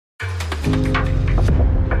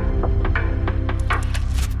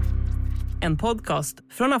En podcast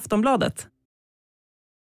från Aftonbladet.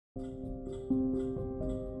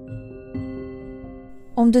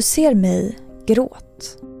 Om du ser mig,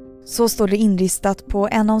 gråt. Så står det inristat på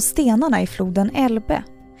en av stenarna i floden Elbe.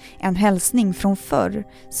 En hälsning från förr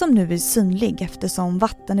som nu är synlig eftersom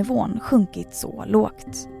vattennivån sjunkit så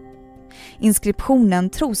lågt. Inskriptionen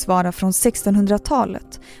tros vara från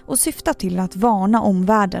 1600-talet och syftar till att varna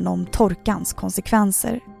omvärlden om torkans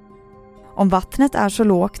konsekvenser. Om vattnet är så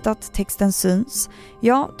lågt att texten syns,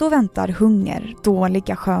 ja då väntar hunger,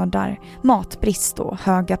 dåliga skördar, matbrist och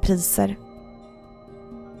höga priser.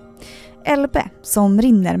 Elbe, som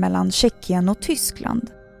rinner mellan Tjeckien och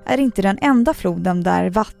Tyskland, är inte den enda floden där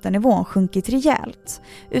vattennivån sjunkit rejält,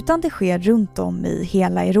 utan det sker runt om i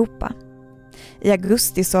hela Europa. I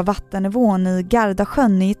augusti så har vattennivån i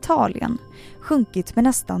Gardasjön i Italien sjunkit med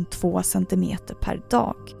nästan 2 centimeter per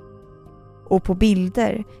dag. Och på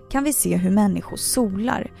bilder kan vi se hur människor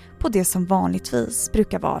solar på det som vanligtvis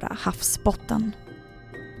brukar vara havsbotten.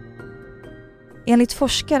 Enligt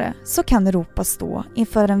forskare så kan Europa stå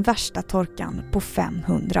inför den värsta torkan på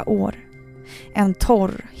 500 år. En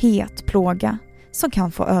torr, het plåga som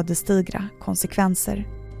kan få ödesdigra konsekvenser.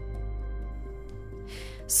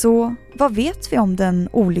 Så vad vet vi om den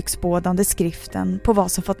olycksbådande skriften på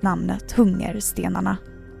vad som fått namnet Hungerstenarna?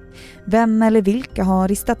 Vem eller vilka har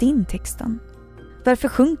ristat in texten? Varför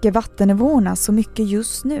sjunker vattennivåerna så mycket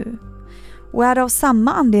just nu? Och är det av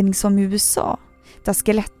samma anledning som i USA, där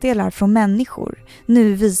skelettdelar från människor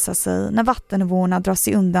nu visar sig när vattennivåerna drar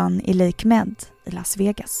sig undan i Lake Med i Las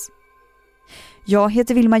Vegas? Jag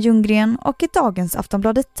heter Vilma Ljunggren och i dagens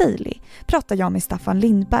Aftonbladet Daily pratar jag med Staffan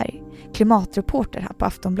Lindberg, klimatreporter här på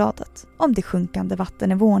Aftonbladet, om de sjunkande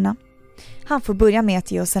vattennivåerna. Han får börja med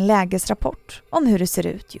att ge oss en lägesrapport om hur det ser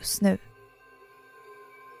ut just nu.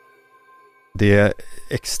 Det är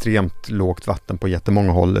extremt lågt vatten på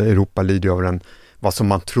jättemånga håll. Europa lider över vad som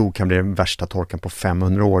man tror kan bli den värsta torkan på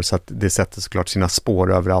 500 år. Så att det sätter såklart sina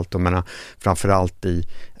spår överallt. Och menar, framförallt i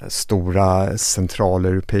stora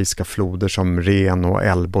centraleuropeiska floder som Ren och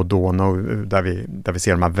Elbe och Donau där vi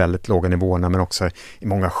ser de här väldigt låga nivåerna. Men också i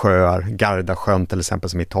många sjöar. Gardasjön till exempel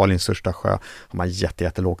som Italiens största sjö har man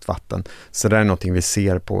jättelågt vatten. Så det är någonting vi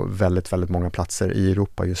ser på väldigt, väldigt många platser i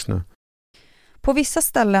Europa just nu. På vissa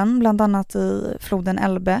ställen, bland annat i floden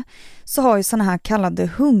Elbe, så har ju såna här kallade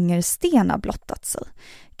hungerstenar blottat sig.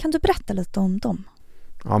 Kan du berätta lite om dem?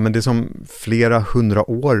 Ja, men det är som flera 100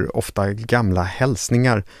 år, ofta gamla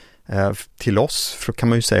hälsningar till oss, kan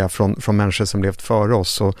man ju säga, från människor som levt före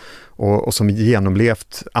oss och som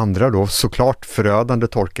genomlevt andra då såklart förödande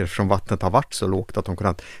torkor från vattnet har varit så lågt att de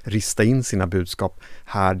kunnat rista in sina budskap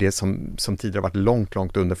här, det som tidigare varit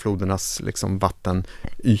långt under flodernas liksom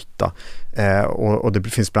vattenyta. Och det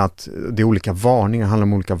finns bland annat det är olika varningar, handlar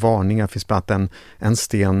om olika varningar. Det finns bland annat en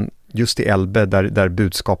sten just i Elbe där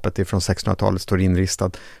budskapet är från 1600-talet står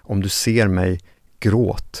inristat: om du ser mig,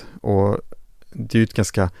 gråt. Och det är ju ett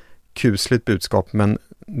ganska kusligt budskap, men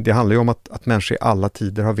det handlar ju om att människor i alla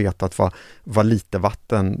tider har vetat vad lite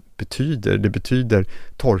vatten betyder. Det betyder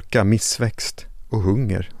torka, missväxt och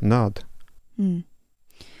hunger, nöd. Mm.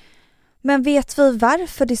 Men vet vi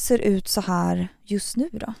varför det ser ut så här just nu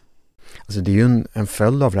då? Alltså det är ju en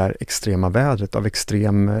följd av det här extrema vädret, av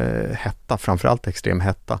extrem hetta, framförallt extrem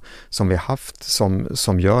hetta som vi har haft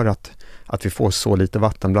som gör att vi får så lite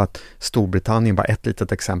vatten. Bland annat Storbritannien var ett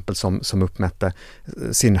litet exempel som uppmätte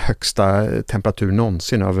sin högsta temperatur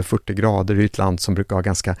någonsin, över 40 grader i ett land som brukar ha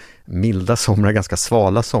ganska milda somrar, ganska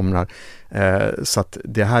svala somrar. Så att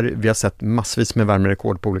det här, vi har sett massvis med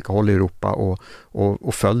värmerekord på olika håll i Europa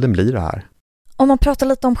och följden blir det här. Om man pratar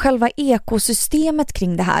lite om själva ekosystemet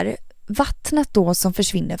kring det här, vattnet då som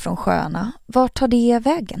försvinner från sjöarna, vart tar det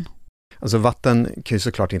vägen? Alltså vatten kan ju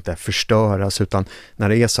såklart inte förstöras, utan när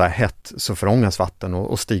det är så här hett så förångas vatten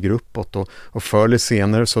och stiger uppåt och förr eller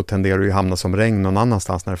senare så tenderar det ju hamna som regn någon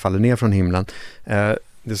annanstans när det faller ner från himlen.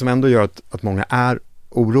 Det som ändå gör att många är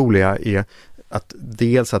oroliga är att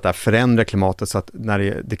dels att det förändrar klimatet så att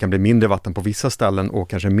när det kan bli mindre vatten på vissa ställen och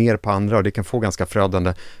kanske mer på andra, och det kan få ganska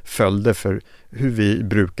förödande följder för hur vi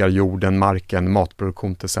brukar jorden, marken,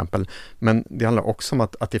 matproduktion till exempel. Men det handlar också om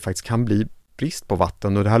att det faktiskt kan bli brist på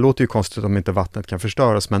vatten, och det här låter ju konstigt om inte vattnet kan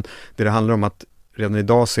förstöras, men det handlar om att redan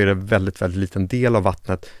idag så är det väldigt, väldigt liten del av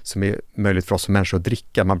vattnet som är möjligt för oss som människor att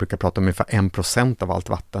dricka. Man brukar prata om ungefär 1% av allt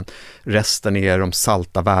vatten. Resten är de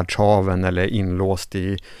salta världshaven eller inlåst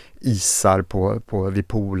i isar vid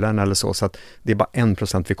polen eller så. Så att det är bara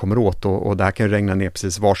 1% vi kommer åt, och det här kan regna ner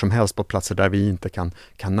precis var som helst på platser där vi inte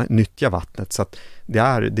kan nyttja vattnet. Så att det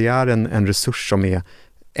är en resurs som är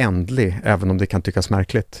ändlig, även om det kan tyckas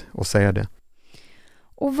märkligt att säga det.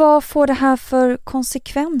 Och vad får det här för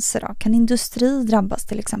konsekvenser då? Kan industri drabbas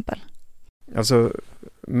till exempel? Alltså,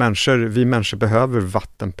 vi människor behöver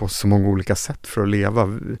vatten på så många olika sätt för att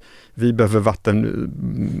leva. Vi behöver vatten,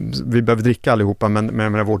 vi behöver dricka allihopa,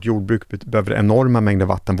 men vårt jordbruk behöver enorma mängder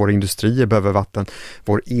vatten. Våra industrier behöver vatten.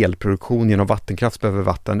 Vår elproduktion genom vattenkraft behöver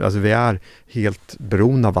vatten. Alltså vi är helt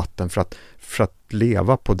beroende av vatten för att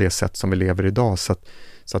leva på det sätt som vi lever idag. Så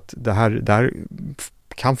att det här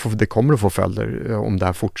det kommer att få följder om det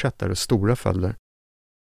här fortsätter, stora följder.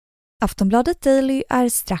 Aftonbladet Daily är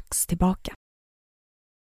strax tillbaka.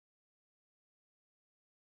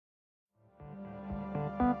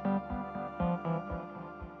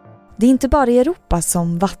 Det är inte bara i Europa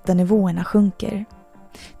som vattennivåerna sjunker.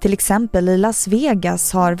 Till exempel i Las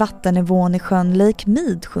Vegas har vattennivån i sjön Lake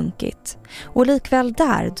Mead sjunkit och likväl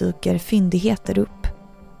där dyker fyndigheter upp.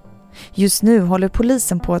 Just nu håller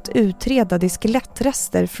polisen på att utreda de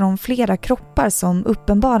skelettrester från flera kroppar som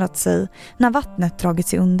uppenbarat sig när vattnet dragit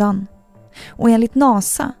sig undan. Och enligt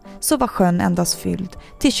NASA så var sjön endast fylld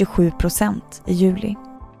till 27% i juli.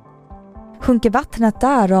 Sjunker vattnet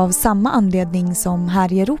där av samma anledning som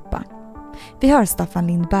här i Europa? Vi hör Staffan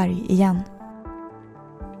Lindberg igen.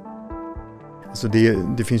 Alltså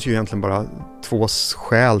det finns ju egentligen bara 2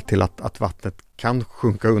 skäl till att vattnet kan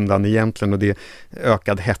sjunka undan egentligen, och det är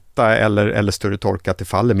ökad hetta eller större torka, att det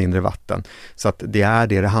faller mindre vatten. Så att det är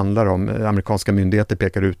det handlar om. Amerikanska myndigheter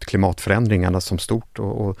pekar ut klimatförändringarna som stort,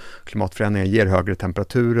 och klimatförändringar ger högre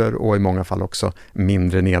temperaturer och i många fall också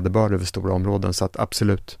mindre nederbörd över stora områden, så att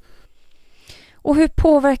absolut. Och hur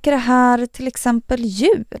påverkar det här till exempel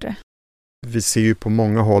djur? Vi ser ju på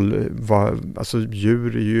många håll, alltså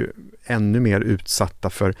djur är ju ännu mer utsatta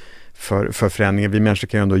för förändringar. Vi människor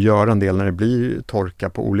kan ju ändå göra en del när det blir torka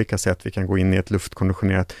på olika sätt. Vi kan gå in i ett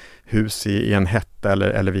luftkonditionerat hus i en hetta,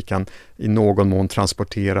 eller vi kan i någon mån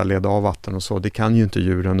transportera, leda av vatten och så. Det kan ju inte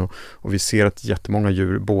djuren, och vi ser att jättemånga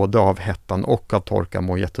djur både av hettan och av torka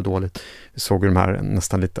mår jättedåligt. Vi såg de här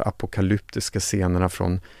nästan lite apokalyptiska scenerna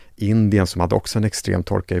från Indien som hade också en extrem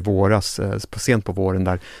torka i våras, sent på våren,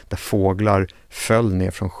 där fåglar föll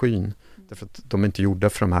ner från skyn. Därför att de är inte gjorda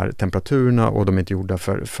för de här temperaturerna, och de är inte gjorda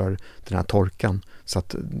för den här torkan. Så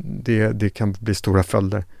att det kan bli stora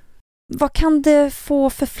följder. Vad kan det få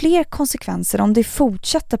för fler konsekvenser om det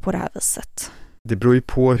fortsätter på det här viset? Det beror ju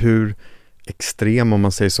på hur extrem, om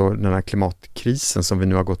man säger så, den här klimatkrisen som vi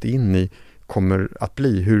nu har gått in i kommer att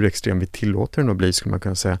bli. Hur extrem vi tillåter den att bli, skulle man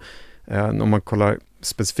kunna säga. Om man kollar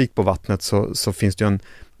specifikt på vattnet så finns det ju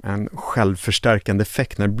en självförstärkande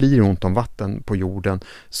effekt. När det blir ont om vatten på jorden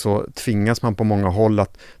så tvingas man på många håll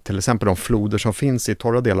att, till exempel de floder som finns i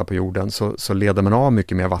torra delar på jorden, så leder man av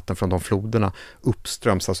mycket mer vatten från de floderna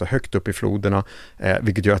uppströms, alltså högt upp i floderna,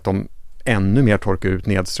 vilket gör att de ännu mer torkar ut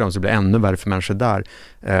nedströms, så det blir ännu värre för människor där.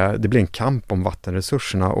 Det blir en kamp om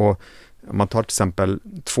vattenresurserna, och om man tar till exempel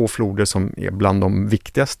 2 floder som är bland de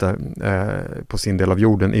viktigaste på sin del av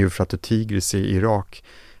jorden, Eufrat och Tigris i Irak.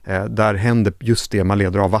 Där händer just det, man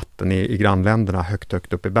leder av vatten i grannländerna högt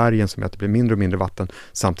upp i bergen, som gör att det blir mindre och mindre vatten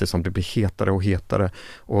samtidigt som det blir hetare och hetare.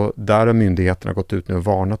 Och där har myndigheterna gått ut nu och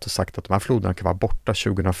varnat och sagt att de här floderna kan vara borta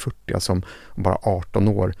 2040, alltså om bara 18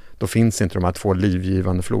 år. Då finns inte de här 2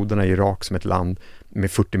 livgivande floderna i Irak som ett land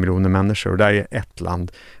med 40 miljoner människor, och där är ett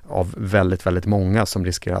land av väldigt, väldigt många som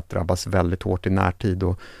riskerar att drabbas väldigt hårt i närtid.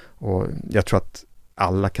 Och jag tror att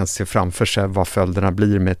alla kan se framför sig vad följderna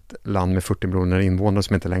blir med ett land med 40 miljoner invånare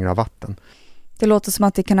som inte längre har vatten. Det låter som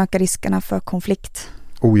att det kan öka riskerna för konflikt.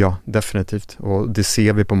 Oh ja, definitivt. Och det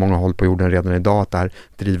ser vi på många håll på jorden redan idag, att det här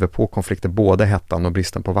driver på konflikter, både hettan och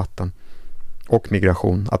bristen på vatten. Och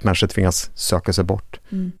migration, att människor tvingas söka sig bort.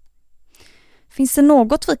 Mm. Finns det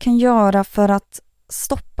något vi kan göra för att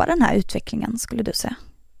stoppa den här utvecklingen, skulle du säga?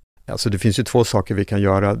 Alltså det finns ju 2 saker vi kan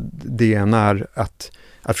göra. Det ena är att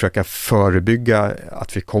försöka förebygga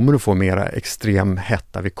att vi kommer att få mera extrem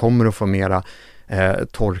hetta, vi kommer att få mera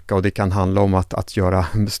torka, och det kan handla om att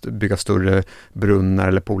bygga större brunnar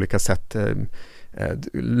eller på olika sätt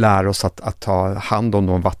lära oss att ta hand om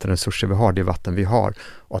de vattenresurser vi har, det vatten vi har,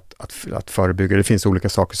 och att förebygga. Det finns olika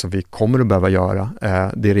saker som vi kommer att behöva göra.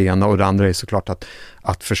 Det är det ena, och det andra är såklart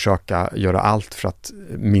att försöka göra allt för att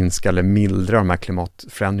minska eller mildra de här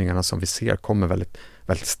klimatförändringarna som vi ser kommer väldigt,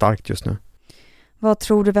 väldigt starkt just nu. Vad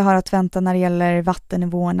tror du vi har att vänta när det gäller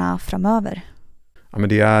vattennivåerna framöver? Ja, men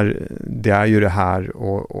det är ju det här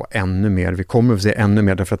och ännu mer. Vi kommer att se ännu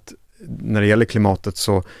mer, därför att när det gäller klimatet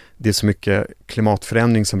så det är så mycket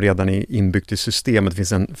klimatförändring som redan är inbyggt i systemet. Det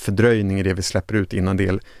finns en fördröjning i det vi släpper ut innan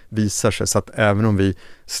det visar sig. Så att även om vi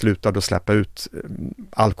slutar att släppa ut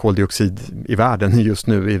all koldioxid i världen just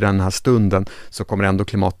nu i den här stunden så kommer ändå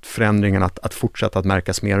klimatförändringen att fortsätta att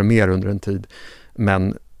märkas mer och mer under en tid.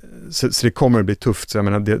 Men så det kommer att bli tufft. Så jag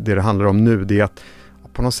menar, det handlar om nu det är att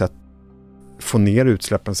på något sätt få ner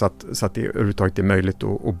utsläppen så att det överhuvudtaget är möjligt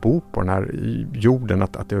att bo på den här jorden,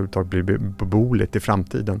 att det överhuvudtaget blir beboeligt i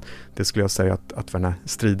framtiden. Det skulle jag säga att den här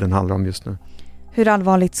striden handlar om just nu. Hur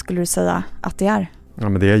allvarligt skulle du säga att det är? Ja,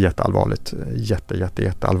 men det är jätteallvarligt.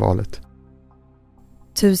 Jätteallvarligt.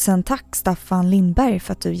 Tusen tack Staffan Lindberg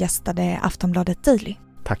för att du gästade Aftonbladet Daily.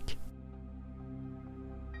 Tack.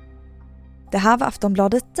 Det här var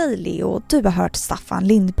Aftonbladet Daily och du har hört Staffan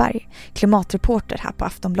Lindberg, klimatreporter här på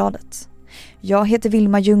Aftonbladet. Jag heter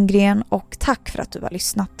Vilma Ljunggren och tack för att du har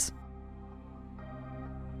lyssnat.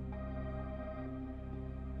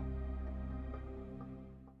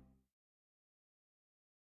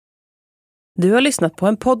 Du har lyssnat på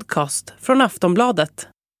en podcast från Aftonbladet.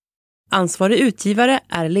 Ansvarig utgivare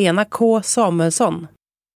är Lena K. Samuelsson.